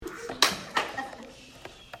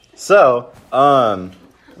So,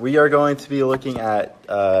 we are going to be looking at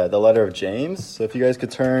the letter of James. So if you guys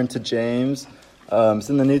could turn to James.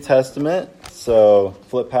 It's in the New Testament. So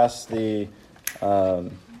flip past the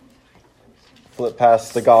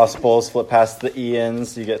Gospels, flip past the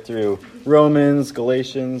Ians. You get through Romans,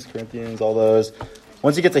 Galatians, Corinthians, all those.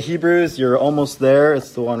 Once you get to Hebrews, you're almost there.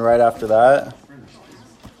 It's the one right after that.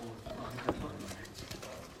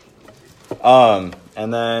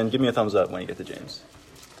 And then give me a thumbs up when you get to James.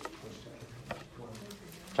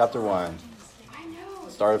 Chapter 1.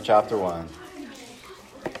 Start of chapter 1.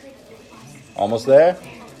 Almost there?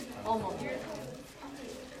 Almost.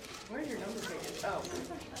 Where's your number page?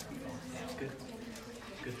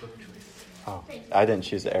 Good book choice. Oh, I didn't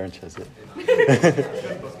choose it. Aaron chose it.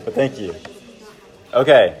 But thank you.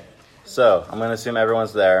 Okay, so I'm going to assume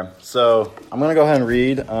everyone's there. So I'm going to go ahead and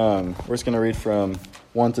read. We're just going to read from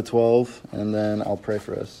 1 to 12, and then I'll pray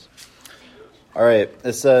for us. All right,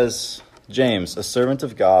 it says, James, a servant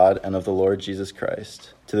of God and of the Lord Jesus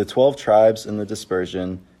Christ, to the 12 tribes in the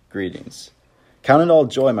dispersion, greetings. Count it all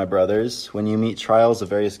joy, my brothers, when you meet trials of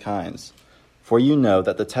various kinds. For you know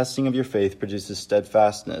that the testing of your faith produces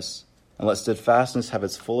steadfastness, and let steadfastness have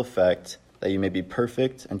its full effect, that you may be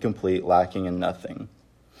perfect and complete, lacking in nothing.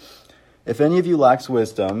 If any of you lacks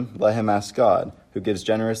wisdom, let him ask God, who gives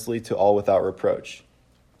generously to all without reproach,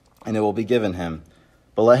 and it will be given him.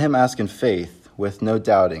 But let him ask in faith, with no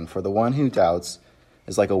doubting, for the one who doubts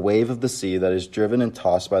is like a wave of the sea that is driven and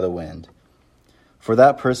tossed by the wind. For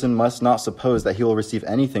that person must not suppose that he will receive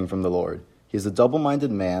anything from the Lord. He is a double-minded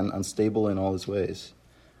man, unstable in all his ways.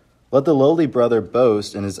 Let the lowly brother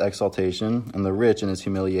boast in his exaltation, and the rich in his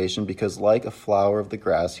humiliation, because like a flower of the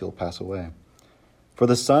grass he will pass away. For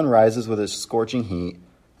the sun rises with its scorching heat,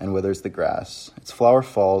 and withers the grass. Its flower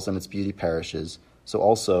falls, and its beauty perishes. So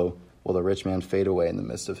also will the rich man fade away in the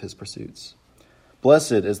midst of his pursuits.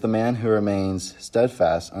 Blessed is the man who remains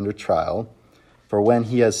steadfast under trial, for when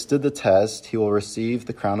he has stood the test, he will receive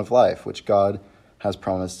the crown of life, which God has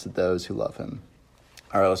promised to those who love him.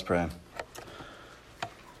 All right, let's pray.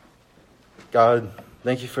 God,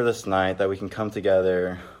 thank you for this night that we can come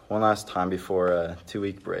together one last time before a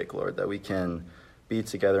 2-week break, Lord, that we can be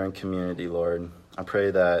together in community, Lord. I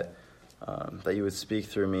pray that that you would speak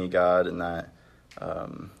through me, God, and that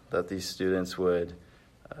these students would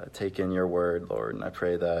take in your word, Lord. And I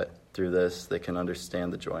pray that through this they can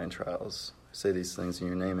understand the joy in trials. I say these things in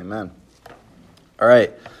your name, amen. All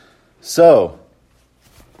right, so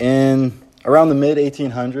in around the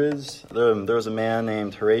mid-1800s, there was a man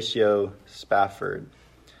named Horatio Spafford.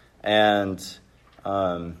 And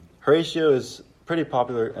Horatio is a pretty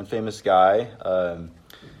popular and famous guy.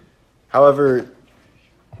 However,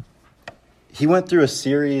 he went through a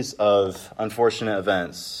series of unfortunate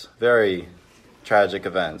events, very tragic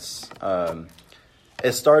events.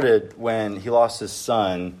 It started when he lost his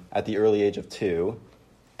son at the early age of 2.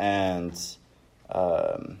 And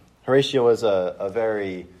Horatio was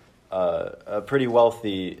a pretty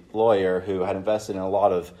wealthy lawyer who had invested in a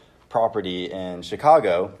lot of property in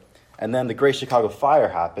Chicago. And then the Great Chicago Fire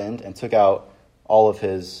happened and took out all of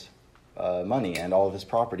his money and all of his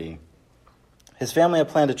property. His family had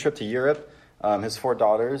planned a trip to Europe, his 4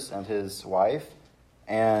 daughters and his wife,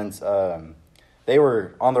 and they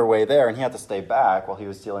were on their way there, and he had to stay back while he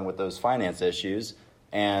was dealing with those finance issues.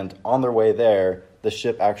 And on their way there, the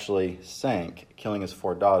ship actually sank, killing his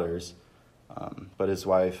 4 daughters. But his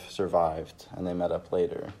wife survived, and they met up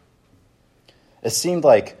later. It seemed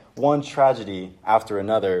like one tragedy after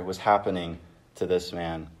another was happening to this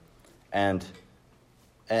man. And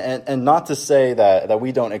not to say that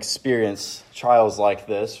we don't experience trials like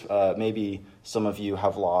this. Maybe some of you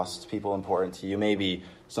have lost people important to you. Maybe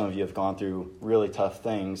some of you have gone through really tough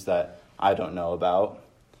things that I don't know about.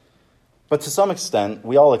 But to some extent,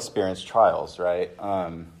 we all experience trials, right?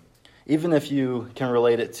 Even if you can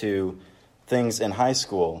relate it to things in high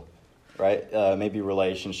school, right? Maybe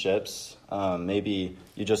relationships. Maybe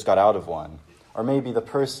you just got out of one. Or maybe the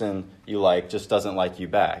person you like just doesn't like you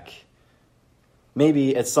back.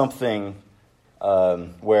 Maybe it's something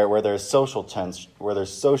where there's social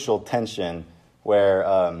tension,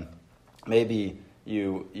 where maybe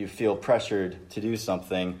you feel pressured to do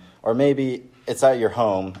something. Or maybe it's at your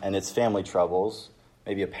home and it's family troubles,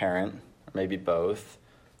 maybe a parent, or maybe both,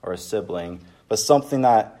 or a sibling, but something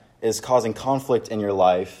that is causing conflict in your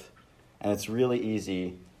life, and it's really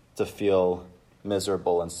easy to feel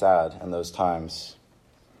miserable and sad in those times.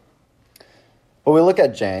 But we look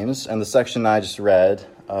at James and the section I just read,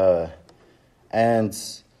 and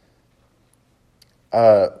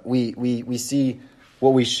we see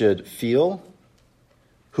what we should feel,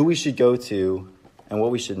 who we should go to, and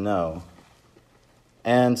what we should know.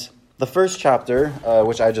 And the first chapter,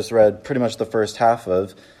 which I just read pretty much the first half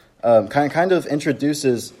of, kind of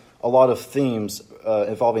introduces a lot of themes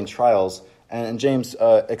involving trials. And James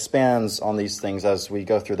expands on these things as we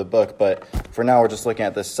go through the book. But for now, we're just looking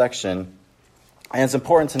at this section. And it's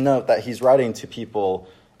important to note that he's writing to people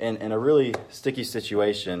in a really sticky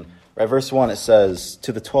situation. Right, verse 1, it says,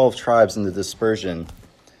 to the 12 tribes in the dispersion.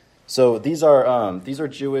 So these are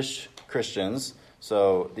Jewish Christians.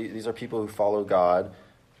 So these are people who follow God.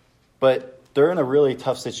 But they're in a really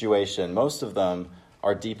tough situation. Most of them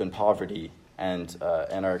are deep in poverty and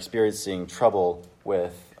are experiencing trouble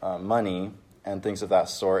with money and things of that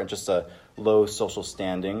sort, and just a low social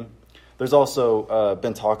standing. There's also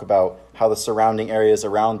been talk about how the surrounding areas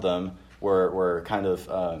around them were kind of,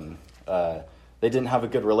 they didn't have a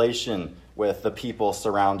good relation with the people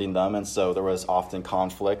surrounding them, and so there was often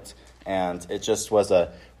conflict, and it just was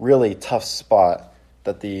a really tough spot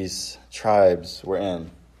that these tribes were in.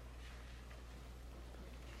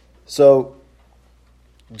 So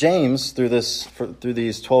James, through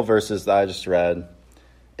these 12 verses that I just read,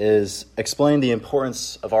 is explaining the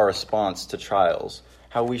importance of our response to trials,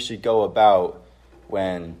 how we should go about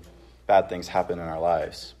when bad things happen in our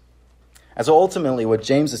lives. And so ultimately, what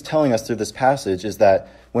James is telling us through this passage is that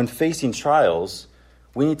when facing trials,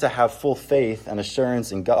 we need to have full faith and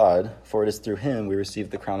assurance in God, for it is through him we receive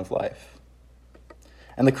the crown of life.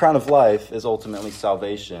 And the crown of life is ultimately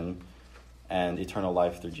salvation and eternal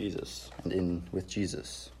life through Jesus and with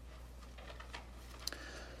Jesus.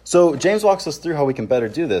 So James walks us through how we can better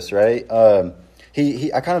do this, right? I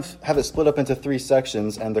kind of have it split up into three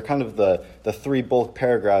sections, and they're kind of the three bulk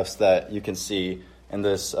paragraphs that you can see in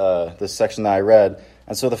this section that I read.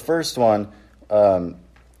 And so the first one,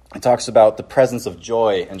 it talks about the presence of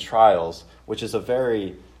joy in trials, which is a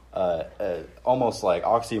very almost like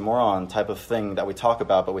oxymoron type of thing that we talk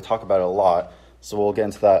about, but we talk about it a lot. So we'll get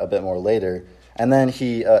into that a bit more later. And then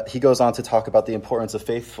he goes on to talk about the importance of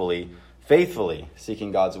faithfully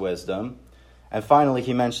seeking God's wisdom. And finally,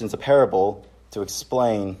 he mentions a parable to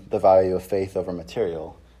explain the value of faith over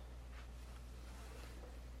material.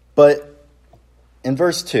 But in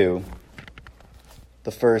verse 2,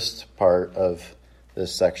 the first part of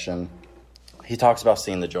this section, he talks about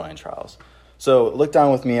seeing the joy in trials. So look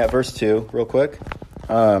down with me at verse 2 real quick.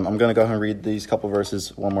 I'm going to go ahead and read these couple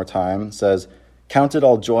verses one more time. It says, "Count it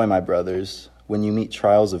all joy, my brothers, when you meet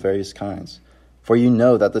trials of various kinds. For you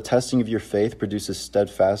know that the testing of your faith produces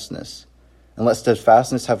steadfastness. And let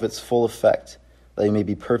steadfastness have its full effect, that you may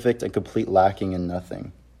be perfect and complete, lacking in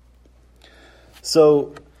nothing."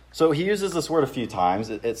 So he uses this word a few times.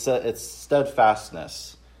 It's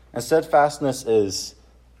steadfastness. And steadfastness is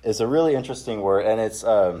a really interesting word, and it's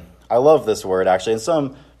I love this word, actually. In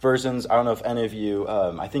some versions, I don't know if any of you,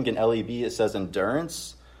 I think in LEB it says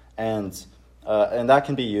endurance, and that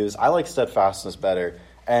can be used. I like steadfastness better.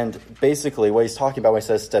 And basically what he's talking about when he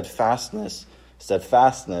says steadfastness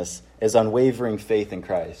is unwavering faith in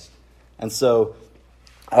Christ. And so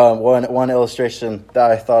one illustration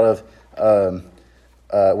that I thought of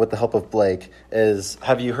with the help of Blake is,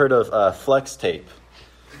 have you heard of flex tape?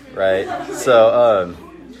 Right?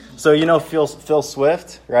 So you know Phil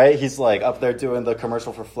Swift, right? He's like up there doing the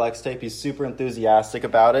commercial for flex tape. He's super enthusiastic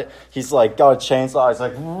about it. He's like got a chainsaw. He's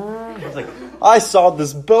like, I sawed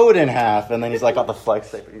this boat in half, and then he's like got the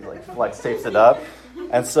flex tape. He's like flex tapes it up,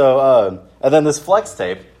 and so and then this flex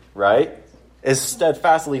tape, right, is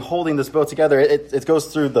steadfastly holding this boat together. It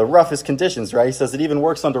goes through the roughest conditions, right? He says it even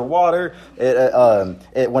works underwater.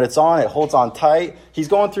 When it's on, it holds on tight. He's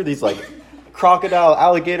going through these like crocodile,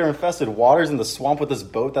 alligator infested waters in the swamp with this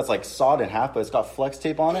boat that's like sawed in half, but it's got flex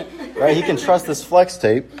tape on it, right? He can trust this flex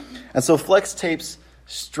tape. And so flex tape's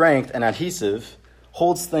strength and adhesive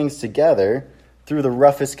holds things together through the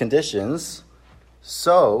roughest conditions.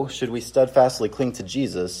 So should we steadfastly cling to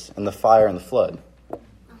Jesus in the fire and the flood.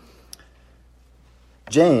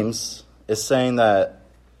 James is saying that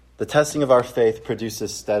the testing of our faith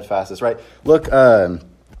produces steadfastness, right? Look, and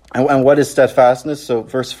what is steadfastness? So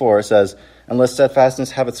verse 4 says, "And let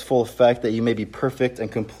steadfastness have its full effect, that you may be perfect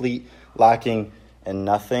and complete, lacking in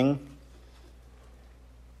nothing."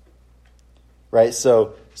 Right?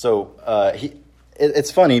 So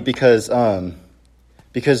it's funny because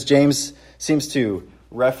James seems to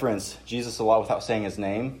reference Jesus a lot without saying his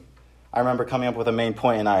name. I remember coming up with a main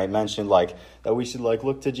point, and I mentioned like that we should like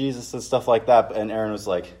look to Jesus and stuff like that. And Aaron was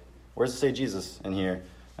like, "Where does it say Jesus in here?"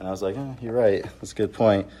 And I was like, "Oh, you're right. That's a good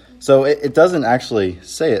point." So it doesn't actually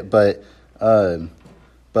say it, but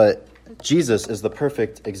Jesus is the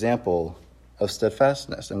perfect example of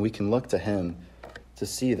steadfastness, and we can look to him to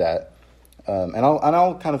see that. And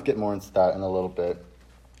I'll kind of get more into that in a little bit.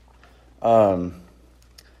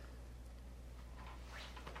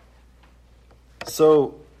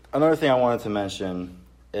 So another thing I wanted to mention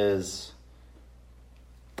is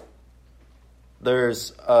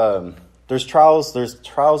there's trials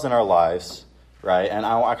in our lives, right? And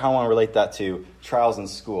I kind of want to relate that to trials in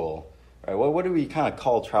school, right? What do we kind of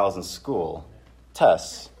call trials in school?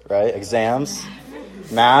 Tests, right? Exams,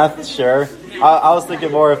 math, sure. I was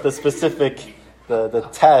thinking more of the specific, the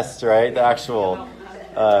test, right? The actual,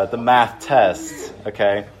 the math test,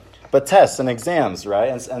 okay? But tests and exams, right?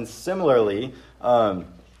 And similarly,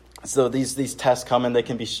 so these tests come and they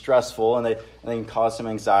can be stressful and they can cause some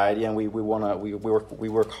anxiety, and we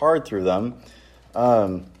work hard through them,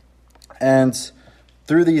 and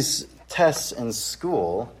through these tests in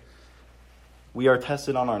school, we are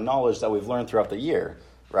tested on our knowledge that we've learned throughout the year,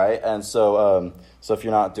 right? And so if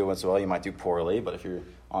you're not doing so well, you might do poorly, but if you're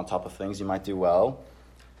on top of things, you might do well.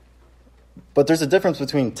 But there's a difference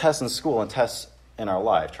between tests in school and tests in our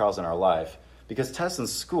life, trials in our life, because tests in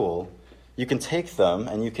school, you can take them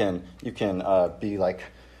and you can be like,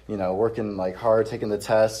 working like hard, taking the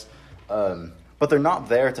tests, but they're not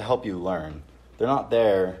there to help you learn. They're not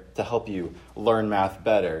there to help you learn math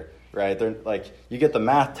better, right? They're like, you get the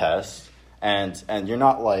math test and you're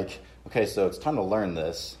not like, okay, so it's time to learn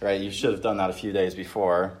this, right? You should have done that a few days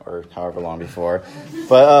before or however long before,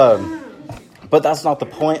 but that's not the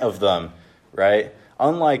point of them, right?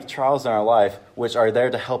 Unlike trials in our life, which are there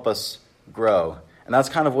to help us grow. And that's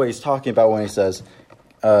kind of what he's talking about when he says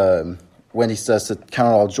to count it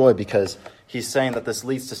all joy, because he's saying that this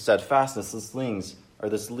leads to steadfastness. This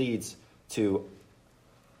leads to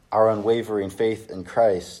our unwavering faith in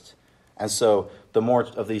Christ. And so the more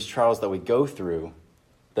of these trials that we go through,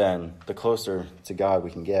 then the closer to God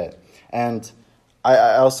we can get. And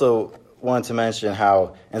I also wanted to mention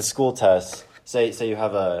how in school tests, say you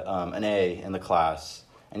have an A in the class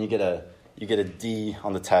and you get a D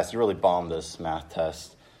on the test. You really bombed this math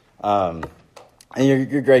test, and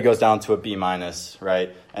your grade goes down to a B minus,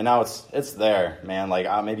 right? And now it's there, man. Like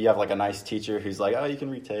maybe you have like a nice teacher who's like, oh, you can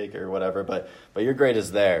retake or whatever, but your grade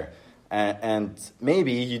is there, and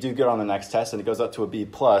maybe you do good on the next test and it goes up to a B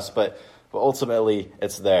plus, but ultimately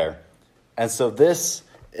it's there. And so this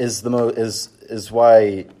is is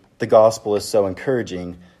why the gospel is so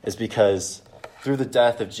encouraging, is because through the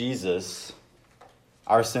death of Jesus,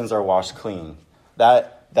 our sins are washed clean.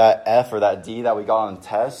 That F or that D that we got on the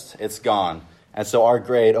test, it's gone. And so our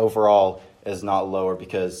grade overall is not lower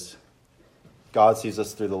because God sees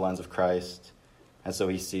us through the lens of Christ. And so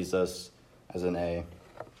he sees us as an A.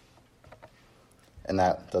 And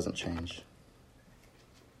that doesn't change.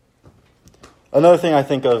 Another thing I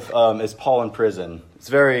think of is Paul in prison. It's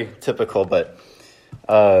very typical, but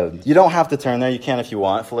you don't have to turn there. You can if you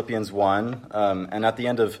want. Philippians 1. And at the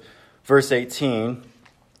end of verse 18,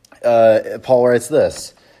 Paul writes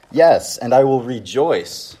this: "Yes, and I will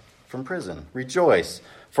rejoice," from prison. "Rejoice,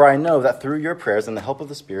 for I know that through your prayers and the help of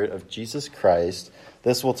the Spirit of Jesus Christ,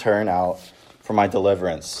 this will turn out for my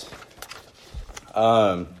deliverance."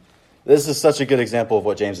 This is such a good example of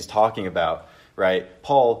what James is talking about, right?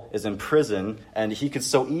 Paul is in prison, and he could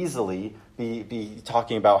so easily be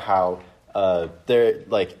talking about how God,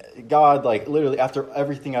 literally, after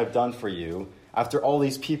everything I've done for you, after all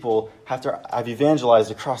these people, after I've evangelized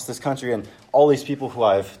across this country and all these people who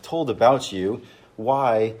I've told about you,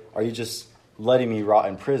 why are you just letting me rot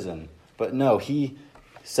in prison? But no, he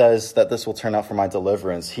says that this will turn out for my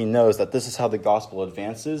deliverance. He knows that this is how the gospel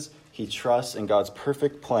advances. He trusts in God's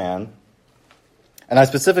perfect plan. And I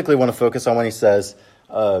specifically want to focus on when he says,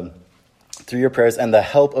 through your prayers and the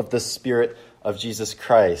help of the Spirit of Jesus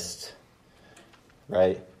Christ,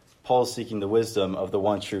 right? Paul is seeking the wisdom of the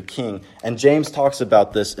one true King. And James talks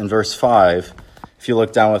about this in verse 5. If you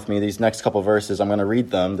look down with me, these next couple verses, I'm going to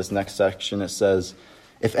read them. This next section, it says,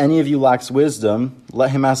 "If any of you lacks wisdom,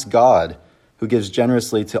 let him ask God, who gives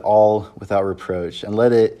generously to all without reproach, and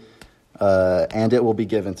it will be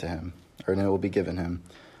given to him, and it will be given him.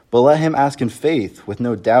 But let him ask in faith with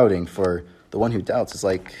no doubting, for the one who doubts is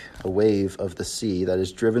like a wave of the sea that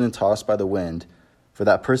is driven and tossed by the wind. For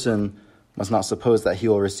that person must not suppose that he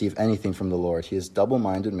will receive anything from the Lord. He is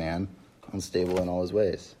double-minded man, unstable in all his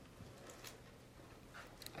ways."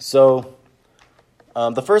 So,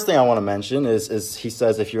 the first thing I want to mention is he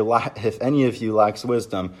says, if any of you lacks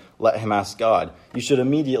wisdom, let him ask God. You should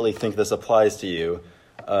immediately think this applies to you,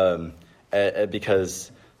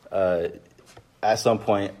 because at some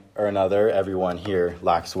point or another, everyone here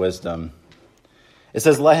lacks wisdom. It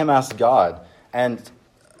says, let him ask God. And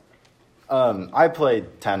I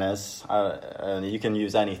played tennis, and you can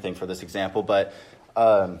use anything for this example, but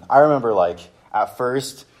I remember, at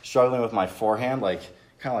first, struggling with my forehand,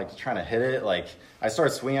 kind of like trying to hit it. Like I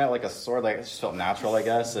started swinging it like a sword. Like it just felt natural, I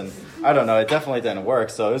guess. And I don't know. It definitely didn't work.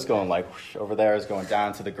 So it was going like whoosh, over there. It was going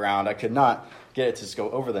down to the ground. I could not get it to just go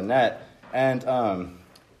over the net. And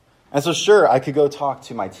so sure, I could go talk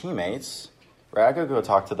to my teammates, right? I could go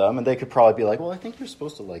talk to them, and they could probably be like, well, I think you're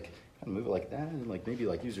supposed to like kind of move it like that, and like maybe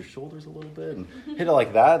like use your shoulders a little bit and hit it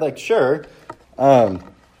like that. Like sure.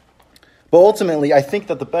 But ultimately, I think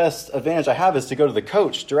that the best advantage I have is to go to the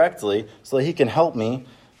coach directly so that he can help me.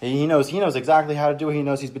 He knows exactly how to do it. He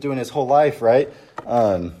knows he's been doing it his whole life, right?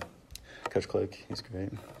 Coach Click, he's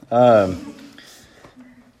great.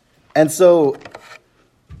 And so,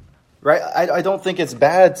 right, I don't think it's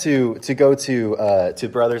bad to go to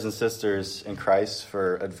brothers and sisters in Christ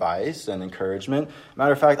for advice and encouragement.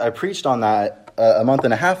 Matter of fact, I preached on that a month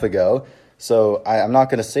and a half ago, so I'm not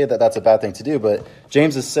going to say that that's a bad thing to do, but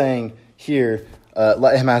James is saying here,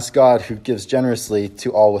 let him ask God who gives generously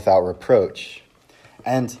to all without reproach.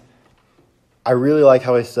 And I really like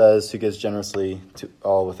how he says who gives generously to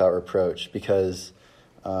all without reproach, because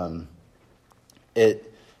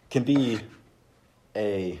it can be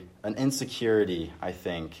an insecurity, I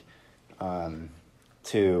think,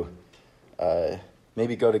 to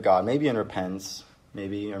maybe go to God, maybe in repentance,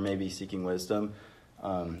 or maybe seeking wisdom,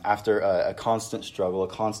 after a constant struggle, a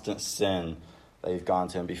constant sin that you've gone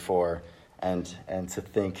to him before, and to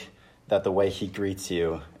think that the way he greets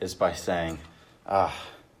you is by saying,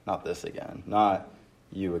 not this again, not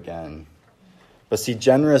you again. But see,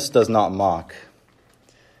 generous does not mock.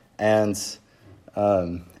 And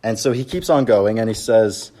so he keeps on going, and he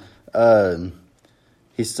says, without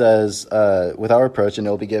reproach, and it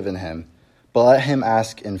will be given him. But let him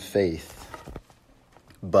ask in faith.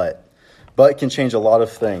 But can change a lot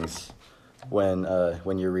of things when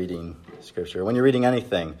you're reading Scripture, when you're reading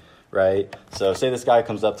anything, right? So say this guy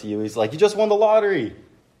comes up to you, he's like, you just won the lottery,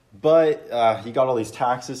 but you got all these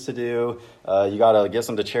taxes to do. You got to give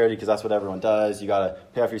some to charity because that's what everyone does. You got to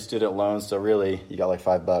pay off your student loans, so really you got like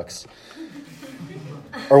 $5.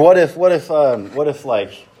 Or what if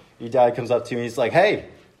like your dad comes up to you and he's like, hey,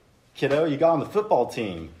 kiddo, you got on the football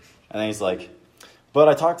team. And then he's like, but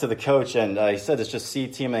I talked to the coach and he said it's just C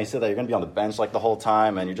team, and he said that you're going to be on the bench like the whole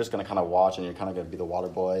time and you're just going to kind of watch and you're kind of going to be the water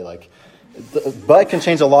boy. Like, but can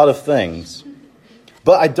change a lot of things.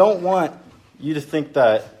 But I don't want you to think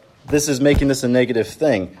that this is making this a negative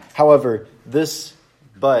thing. However, this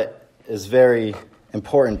but is very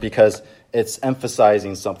important because it's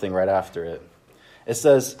emphasizing something right after it. It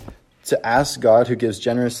says to ask God who gives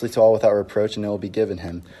generously to all without reproach, and it will be given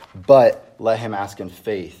him. But let him ask in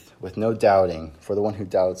faith with no doubting, for the one who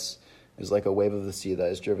doubts is like a wave of the sea that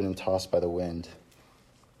is driven and tossed by the wind.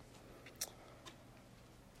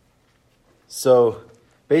 So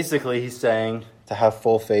basically he's saying to have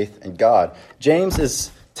full faith in God. James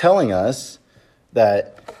is telling us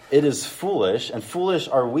that it is foolish, and foolish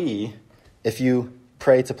are we if you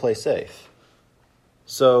pray to play safe.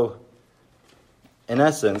 So in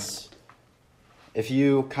essence, if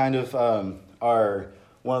you kind of are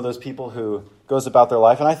one of those people who goes about their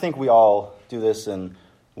life, and I think we all do this in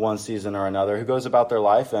one season or another, who goes about their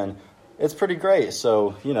life and it's pretty great.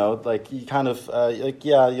 So, like you kind of,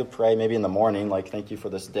 you'll pray maybe in the morning, like, thank you for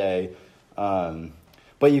this day.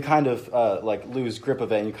 But you kind of lose grip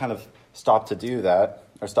of it and you kind of stop doing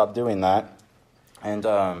that. And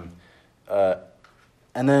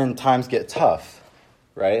then times get tough,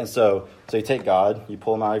 right? And so you take God, you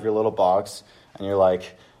pull him out of your little box, and you're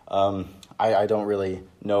like, I don't really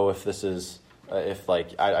know if this is, I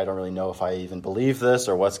don't really know if I even believe this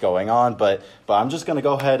or what's going on, but I'm just going to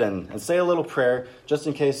go ahead and say a little prayer just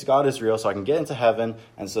in case God is real so I can get into heaven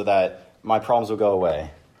and so that my problems will go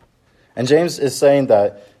away. And James is saying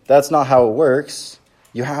that that's not how it works.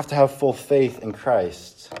 You have to have full faith in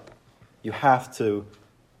Christ. You have to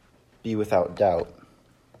be without doubt.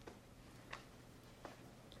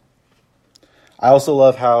 I also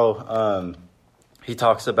love how he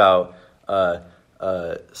talks about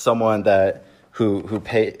someone who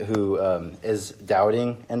is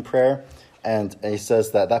doubting in prayer, and he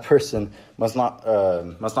says that person must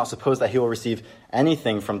not suppose that he will receive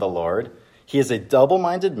anything from the Lord. He is a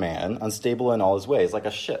double-minded man, unstable in all his ways, like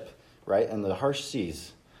a ship, right, in the harsh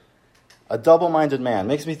seas. A double-minded man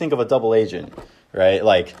makes me think of a double agent, right?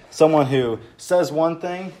 Like someone who says one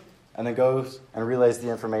thing and then goes and relays the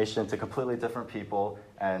information to completely different people,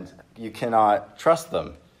 and you cannot trust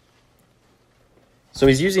them. So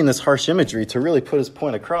he's using this harsh imagery to really put his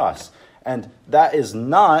point across. And that is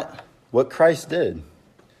not what Christ did.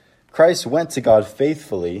 Christ went to God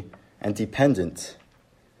faithfully and dependent.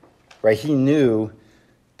 Right? He knew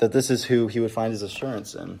that this is who he would find his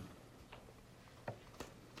assurance in.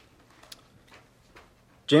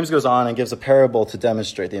 James goes on and gives a parable to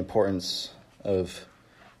demonstrate the importance of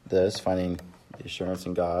this, finding the assurance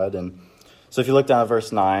in God. And so if you look down at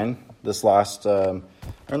verse 9, this last, or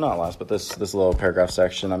not last, but this little paragraph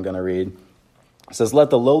section I'm going to read. It says, "Let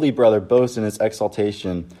the lowly brother boast in his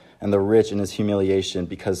exaltation, and the rich in his humiliation,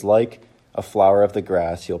 because like a flower of the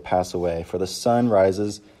grass he'll pass away. For the sun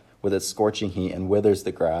rises with its scorching heat and withers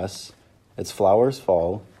the grass. Its flower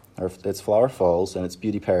falls, and its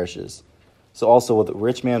beauty perishes. So also will the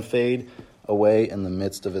rich man fade away in the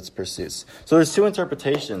midst of its pursuits." So there's two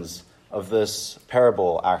interpretations of this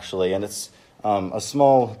parable, actually, and it's a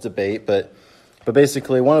small debate, but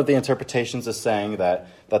basically one of the interpretations is saying that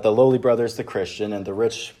the lowly brother is the Christian and the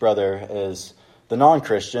rich brother is the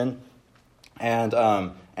non-Christian,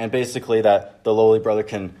 and basically that the lowly brother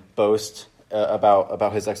can boast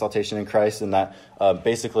about his exaltation in Christ, and that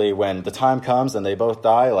basically when the time comes and they both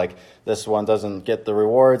die, like this one doesn't get the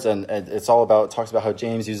rewards, and it's all about, talks about how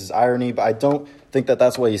James uses irony, but I don't think that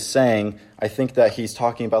that's what he's saying. I think that he's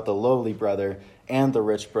talking about the lowly brother and the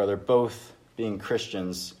rich brother both being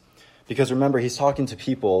Christians, because remember, he's talking to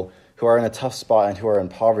people who are in a tough spot and who are in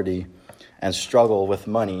poverty and struggle with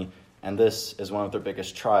money, and this is one of their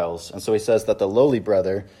biggest trials. And so he says that the lowly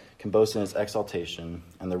brother can boast in his exaltation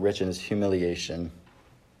and the rich in his humiliation,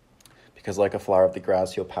 because like a flower of the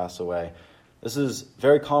grass, he'll pass away. This is a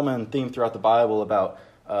very common theme throughout the Bible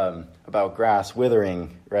about grass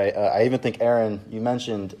withering, right? I even think, Aaron, you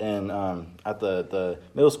mentioned in at the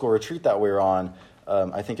middle school retreat that we were on,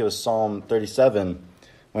 I think it was Psalm 37,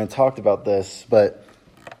 when it talked about this. But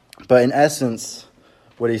in essence,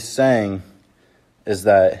 what he's saying is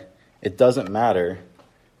that it doesn't matter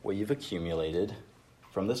what you've accumulated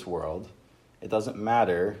from this world. It doesn't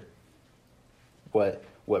matter what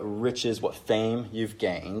riches, what fame you've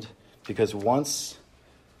gained, because once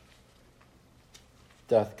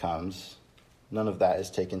death comes, none of that is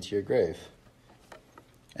taken to your grave.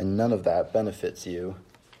 And none of that benefits you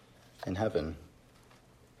in heaven.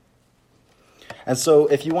 And so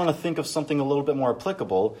if you want to think of something a little bit more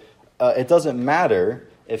applicable, it doesn't matter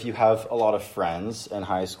if you have a lot of friends in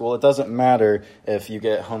high school. It doesn't matter if you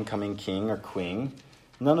get homecoming king or queen.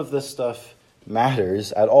 None of this stuff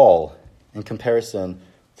matters at all in comparison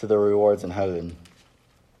to the rewards in heaven.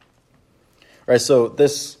 Right, so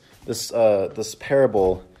this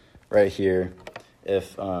parable right here,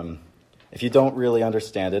 if you don't really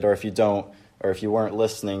understand it, or if you weren't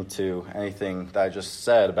listening to anything that I just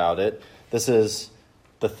said about it, this is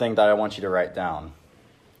the thing that I want you to write down.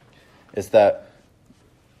 Is that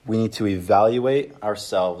we need to evaluate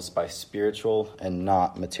ourselves by spiritual and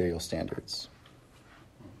not material standards.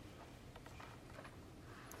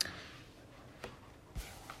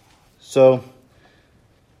 So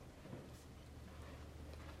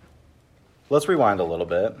let's rewind a little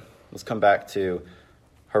bit. Let's come back to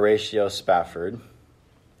Horatio Spafford.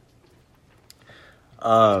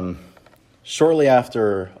 Shortly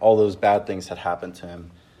after all those bad things had happened to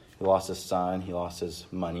him, he lost his son, he lost his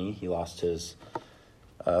money, he lost his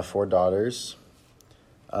 4 daughters.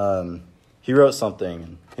 He wrote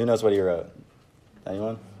something. Who knows what he wrote?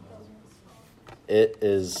 Anyone? It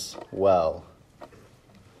is well.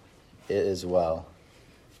 It is well.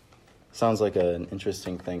 Sounds like an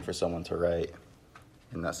interesting thing for someone to write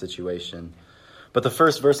in that situation. But the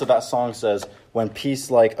first verse of that song says, "When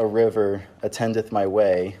peace like a river attendeth my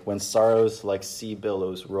way, when sorrows like sea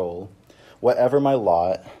billows roll, whatever my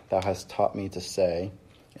lot, thou hast taught me to say,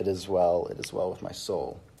 it is well with my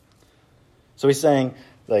soul." So he's saying,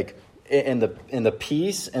 like, in the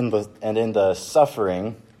peace and in the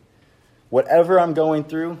suffering, whatever I'm going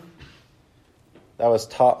through, thou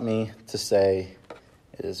hast taught me to say,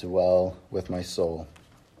 it is well with my soul.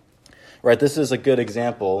 Right, this is a good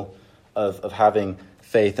example of having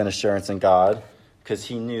faith and assurance in God, because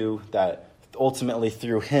he knew that ultimately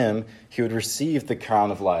through him, he would receive the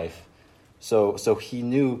crown of life. So he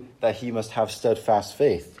knew that he must have steadfast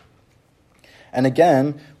faith. And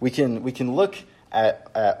again, we can look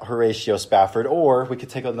at Horatio Spafford, or we could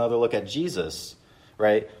take another look at Jesus,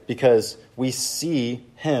 right? Because we see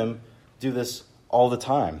him do this all the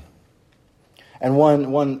time. And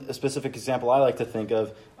one specific example I like to think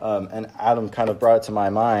of, and Adam kind of brought it to my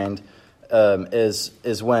mind,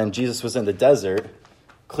 is when Jesus was in the desert,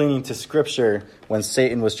 clinging to Scripture when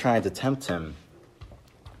Satan was trying to tempt him,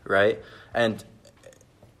 right? And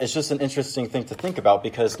it's just an interesting thing to think about,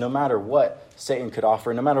 because no matter what Satan could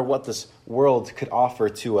offer, no matter what this world could offer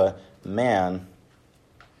to a man,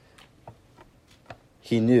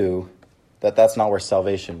 he knew that that's not where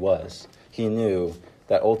salvation was. He knew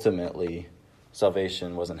that ultimately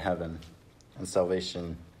salvation was in heaven, and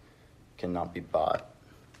salvation cannot be bought.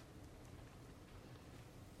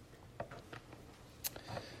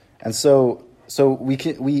 And so we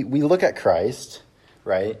look at Christ,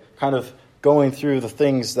 right? Kind of going through the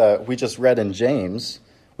things that we just read in James.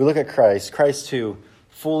 We look at Christ who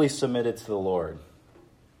fully submitted to the Lord.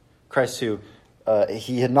 Christ who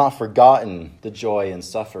he had not forgotten the joy in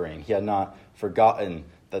suffering. He had not forgotten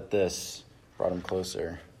that this brought him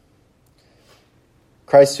closer.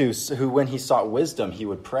 Christ who when he sought wisdom, he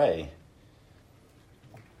would pray.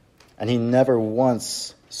 And he never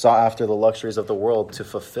once sought after the luxuries of the world to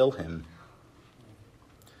fulfill him.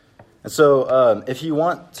 And so if you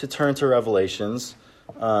want to turn to Revelations,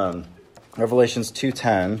 Revelations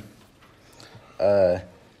 2:10, the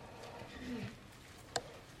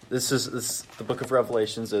book of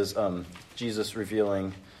Revelations is Jesus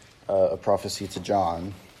revealing a prophecy to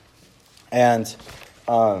John. And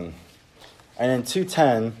in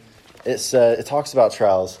 2:10, it talks about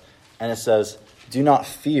trials, and it says, "Do not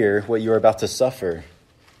fear what you are about to suffer.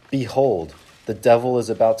 Behold, the devil is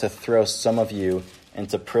about to throw some of you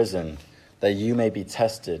into prison, that you may be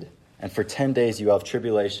tested. And for 10 days you have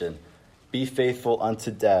tribulation. Be faithful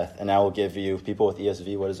unto death, and I will give you," people with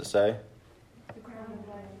ESV, what does it say?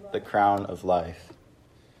 The crown of life.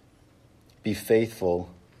 Be faithful,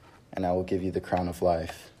 and I will give you the crown of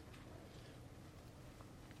life.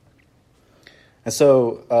 And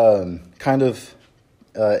so,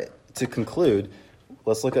 to conclude,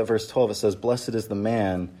 let's look at verse 12. It says, "Blessed is the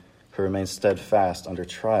man who remains steadfast under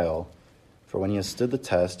trial, for when he has stood the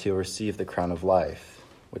test, he will receive the crown of life,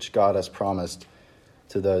 which God has promised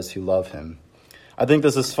to those who love him." I think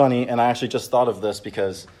this is funny, and I actually just thought of this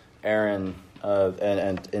because Aaron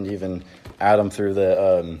and even Adam through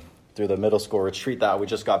the middle school retreat that we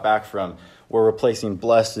just got back from, we're replacing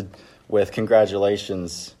blessed with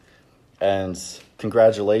congratulations. And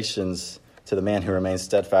congratulations to the man who remains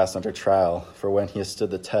steadfast under trial, for when he has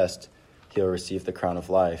stood the test, he will receive the crown of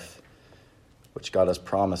life, which God has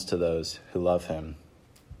promised to those who love him.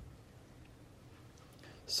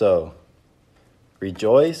 So,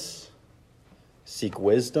 rejoice, seek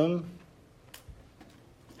wisdom,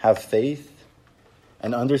 have faith,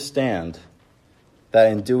 and understand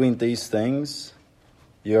that in doing these things,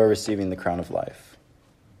 you are receiving the crown of life.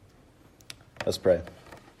 Let's pray.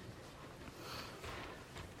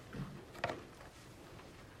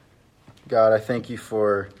 God, I thank you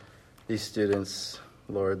for these students,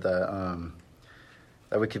 Lord, that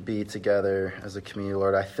we could be together as a community,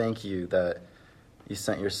 Lord. I thank you that you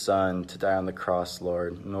sent your Son to die on the cross,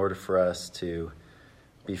 Lord, in order for us to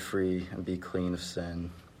be free and be clean of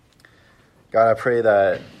sin. God, I pray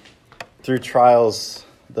that through trials,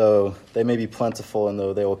 though they may be plentiful and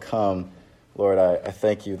though they will come, Lord, I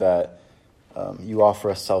thank you that you offer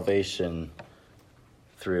us salvation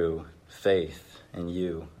through faith in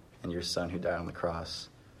you and your Son who died on the cross.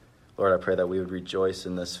 Lord, I pray that we would rejoice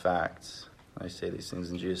in this fact. I say these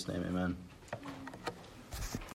things in Jesus' name, amen.